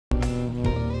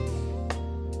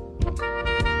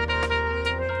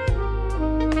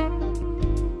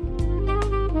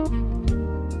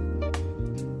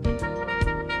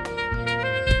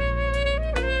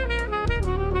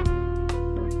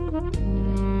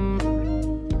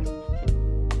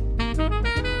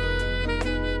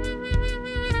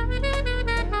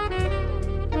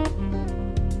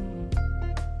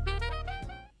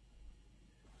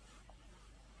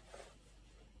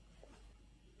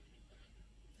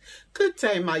Good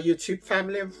day, my YouTube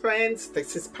family and friends.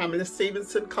 This is Pamela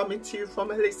Stephenson coming to you from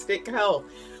Holistic Health.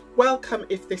 Welcome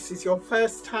if this is your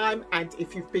first time, and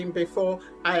if you've been before,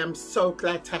 I am so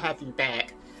glad to have you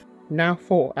back. Now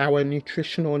for our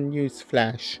nutritional news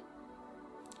flash.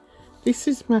 This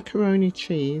is macaroni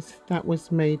cheese that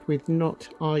was made with not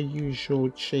our usual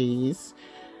cheese.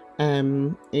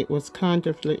 It was kind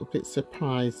of a little bit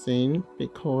surprising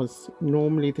because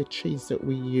normally the cheese that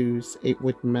we use, it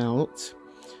would melt,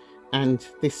 and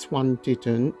this one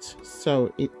didn't,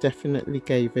 so it definitely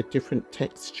gave a different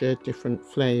texture, different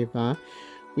flavor.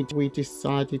 We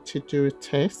decided to do a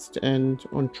test, and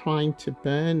on trying to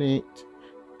burn it,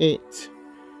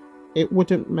 it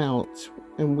wouldn't melt,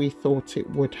 and we thought it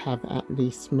would have at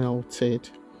least melted.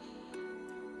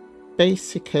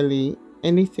 Basically,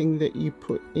 anything that you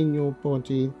put in your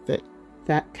body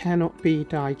that cannot be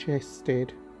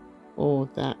digested, or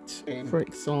that, for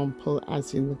example,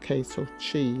 as in the case of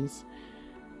cheese,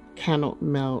 cannot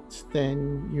melt,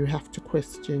 then you have to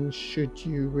question, should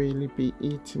you really be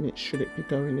eating it? Should it be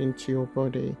going into your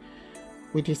body?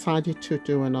 We decided to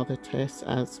do another test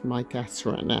as my gas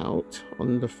ran out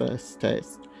on the first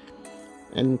test.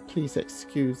 And please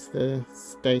excuse the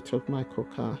state of my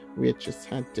cooker. We had just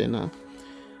had dinner.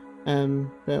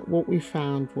 But what we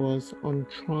found was, on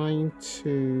trying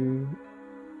to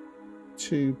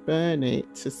burn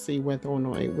it to see whether or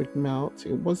not it would melt,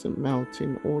 it wasn't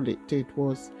melting. All it did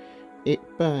was it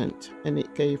burnt, and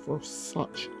it gave off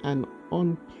such an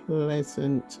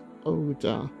unpleasant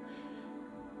odor.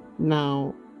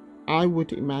 Now, I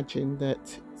would imagine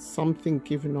that something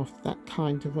giving off that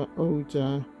kind of an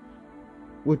odor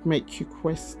would make you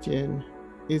question,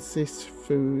 is this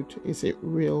food? Is it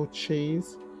real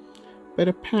cheese? But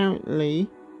apparently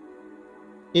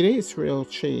it is real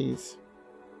cheese,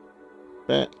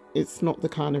 but it's not the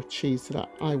kind of cheese that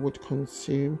I would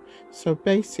consume. So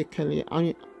basically,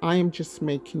 I am just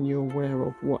making you aware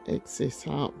of what exists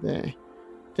out there.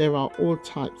 There are all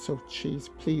types of cheese.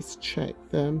 Please check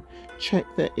them. Check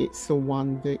that it's the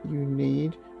one that you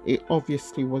need. It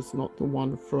obviously was not the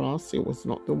one for us. It was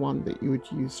not the one that you would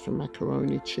use for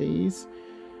macaroni cheese,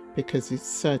 because it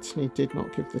certainly did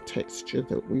not give the texture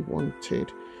that we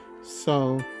wanted.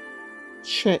 So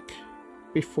check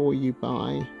before you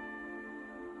buy.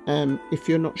 If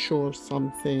you're not sure of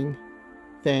something,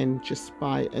 then just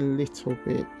buy a little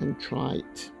bit and try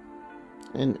it.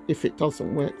 And if it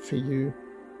doesn't work for you,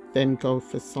 then go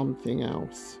for something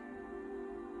else.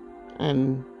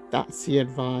 And that's the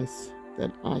advice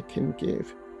that I can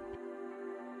give.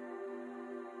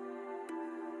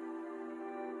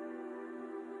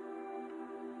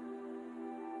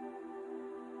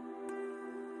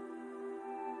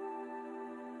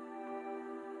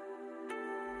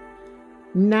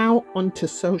 Now on to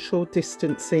social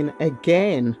distancing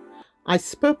again. I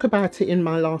spoke about it in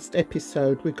my last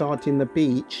episode regarding the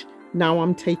beach. Now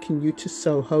I'm taking you to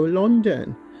Soho,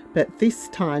 London. But this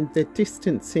time the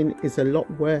distancing is a lot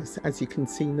worse, as you can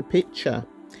see in the picture,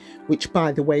 which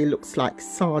by the way looks like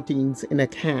sardines in a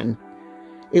can.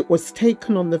 It was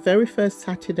taken on the very first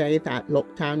Saturday that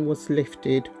lockdown was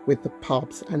lifted, with the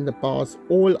pubs and the bars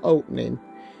all opening.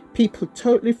 People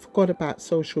totally forgot about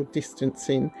social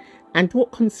distancing, and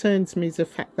what concerns me is the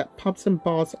fact that pubs and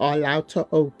bars are allowed to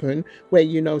open, where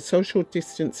you know social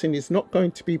distancing is not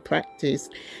going to be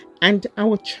practiced, and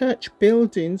our church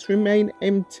buildings remain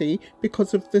empty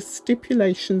because of the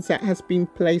stipulations that has been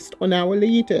placed on our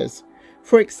leaders.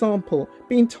 For example,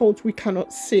 being told we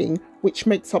cannot sing, which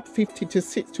makes up 50 to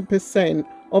 60%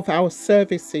 of our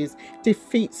services,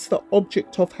 defeats the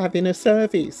object of having a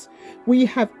service. We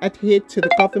have adhered to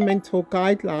the governmental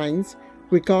guidelines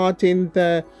regarding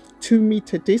the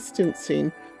 2-meter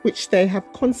distancing, which they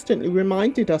have constantly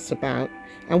reminded us about,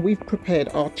 and we've prepared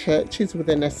our churches with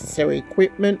the necessary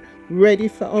equipment ready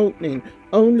for opening,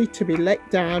 only to be let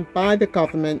down by the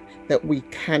government that we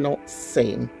cannot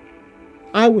sing.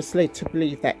 I was led to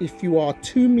believe that if you are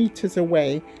 2 meters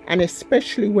away, and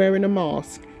especially wearing a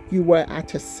mask, you were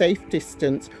at a safe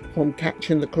distance from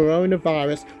catching the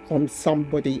coronavirus from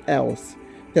somebody else.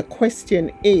 The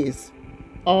question is,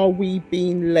 are we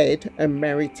being led a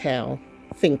merry tale?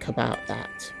 Think about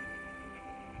that.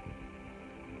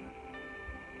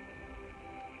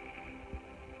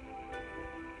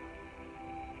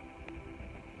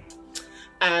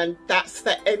 And that's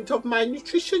the end of my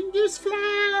nutrition news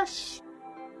flash.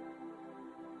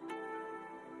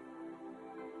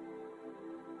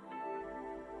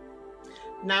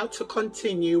 Now to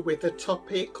continue with the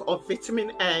topic of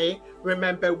vitamin A.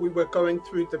 Remember, we were going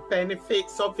through the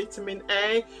benefits of vitamin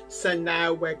A, so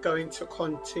now we're going to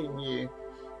continue.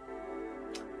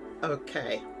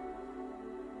 Okay.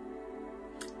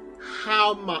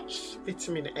 how much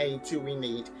vitamin A do we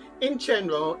need? In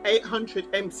general,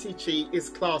 800 mcg is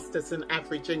classed as an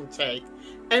average intake.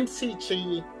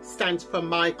 Mcg stands for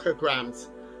micrograms,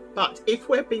 but if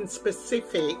we're being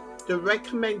specific, the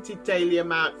recommended daily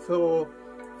amount for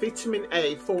vitamin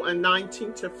A for a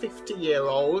 19 to 50 year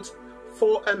old,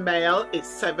 for a male it's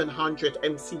 700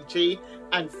 mcg,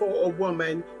 and for a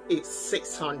woman it's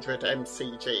 600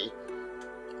 mcg.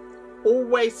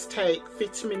 Always take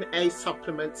vitamin A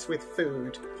supplements with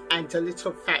food, and a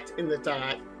little fat in the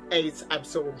diet aids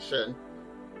absorption.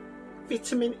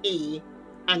 Vitamin E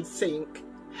and zinc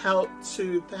help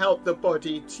the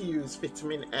body to use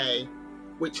vitamin A,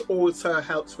 which also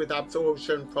helps with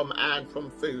absorption from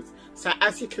foods. So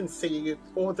as you can see,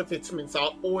 all the vitamins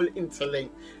are all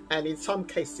interlinked, and in some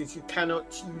cases you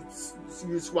cannot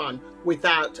use one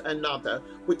without another,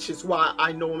 which is why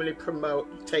I normally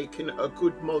promote taking a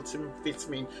good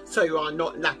multivitamin so you are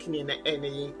not lacking in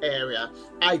any area.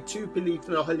 I do believe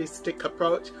in a holistic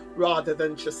approach rather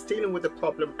than just dealing with the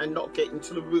problem and not getting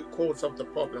to the root cause of the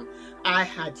problem. I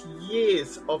had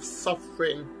years of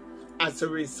suffering as a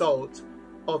result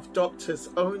of doctors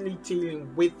only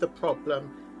dealing with the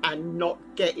problem and not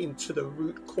getting to the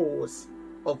root cause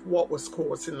of what was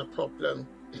causing the problem.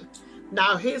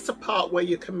 Now here's the part where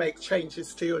you can make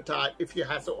changes to your diet if you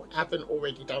haven't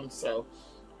already done so.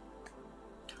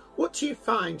 What do you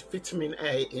find vitamin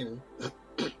A in?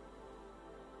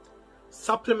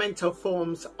 Supplemental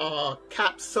forms are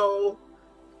capsule,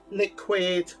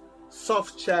 liquid,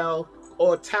 soft gel,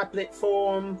 or tablet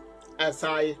form, as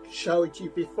I showed you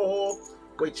before,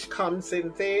 which comes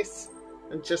in this.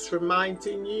 And just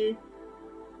reminding you,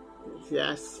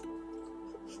 yes,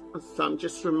 so I'm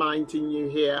just reminding you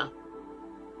here,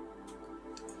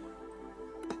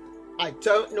 I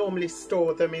don't normally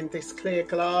store them in this clear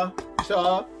glass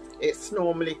jar. It's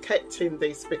normally kept in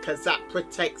this because that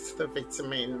protects the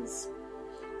vitamins.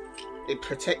 It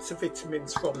protects the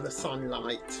vitamins from the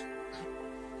sunlight.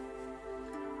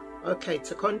 Okay,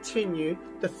 to continue,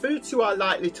 the foods you are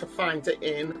likely to find it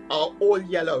in are all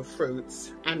yellow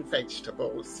fruits and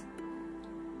vegetables.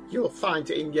 You'll find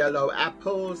it in yellow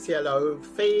apples, yellow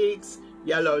figs,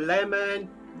 yellow lemon,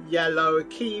 yellow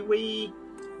kiwi,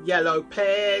 yellow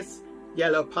pears,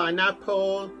 yellow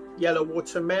pineapple, yellow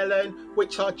watermelon,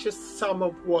 which are just some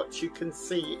of what you can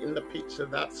see in the picture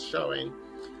that's showing.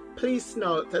 Please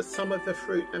note that some of the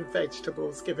fruit and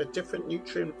vegetables give a different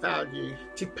nutrient value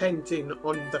depending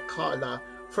on the colour.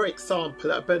 For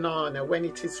example, a banana, when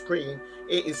it is green,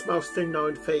 it is mostly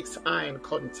known for its iron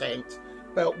content,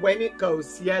 but when it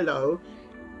goes yellow,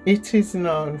 it is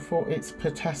known for its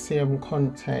potassium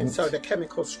content. So the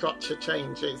chemical structure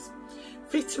changes.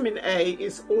 Vitamin A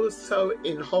is also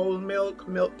in whole milk,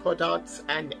 milk products,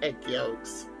 and egg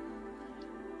yolks.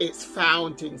 It's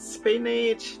found in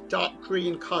spinach, dark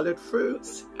green coloured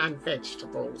fruits and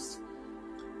vegetables.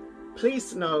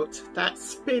 Please note that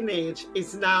spinach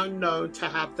is now known to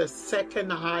have the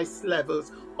second highest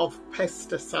levels of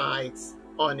pesticides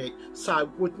on it, so I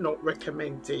would not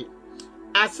recommend it.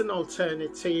 As an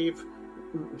alternative,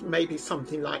 maybe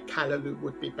something like callaloo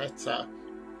would be better.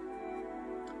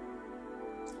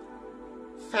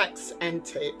 Facts and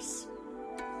tips.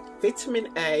 Vitamin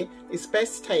A is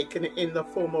best taken in the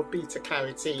form of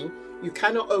beta-carotene. You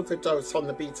cannot overdose on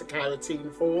the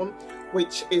beta-carotene form,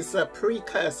 which is a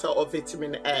precursor of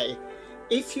vitamin A.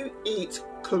 If you eat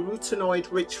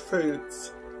carotenoid-rich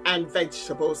fruits and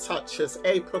vegetables such as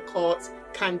apricots,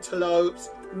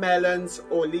 cantaloupes, melons,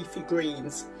 or leafy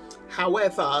greens.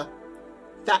 However,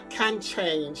 that can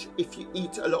change if you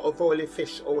eat a lot of oily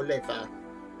fish or liver.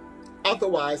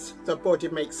 Otherwise, the body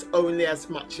makes only as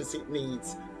much as it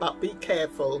needs, but be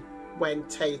careful when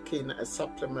taking a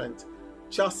supplement.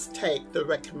 Just take the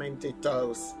recommended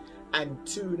dose and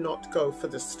do not go for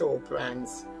the store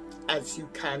brands, as you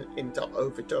can end up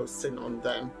overdosing on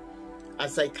them,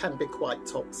 as they can be quite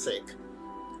toxic.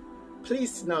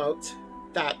 Please note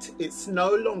that it's no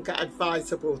longer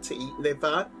advisable to eat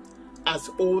liver, as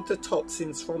all the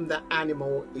toxins from the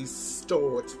animal is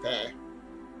stored there,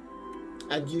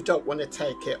 and you don't want to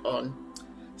take it on.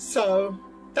 So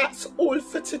that's all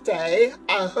for today.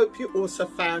 I hope you also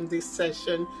found this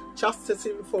session just as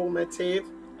informative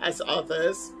as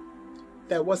others.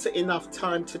 There wasn't enough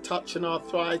time to touch on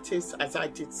arthritis, as I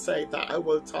did say that I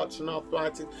will touch on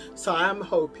arthritis, so I am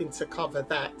hoping to cover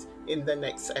that in the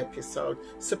next episode.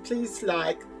 So please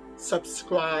like,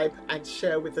 subscribe and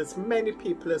share with as many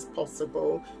people as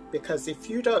possible, because if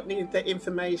you don't need the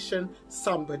information,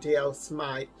 somebody else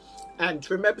might. And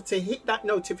remember to hit that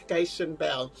notification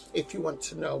bell if you want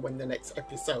to know when the next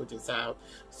episode is out.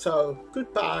 So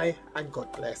goodbye and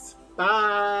God bless.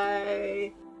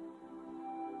 Bye.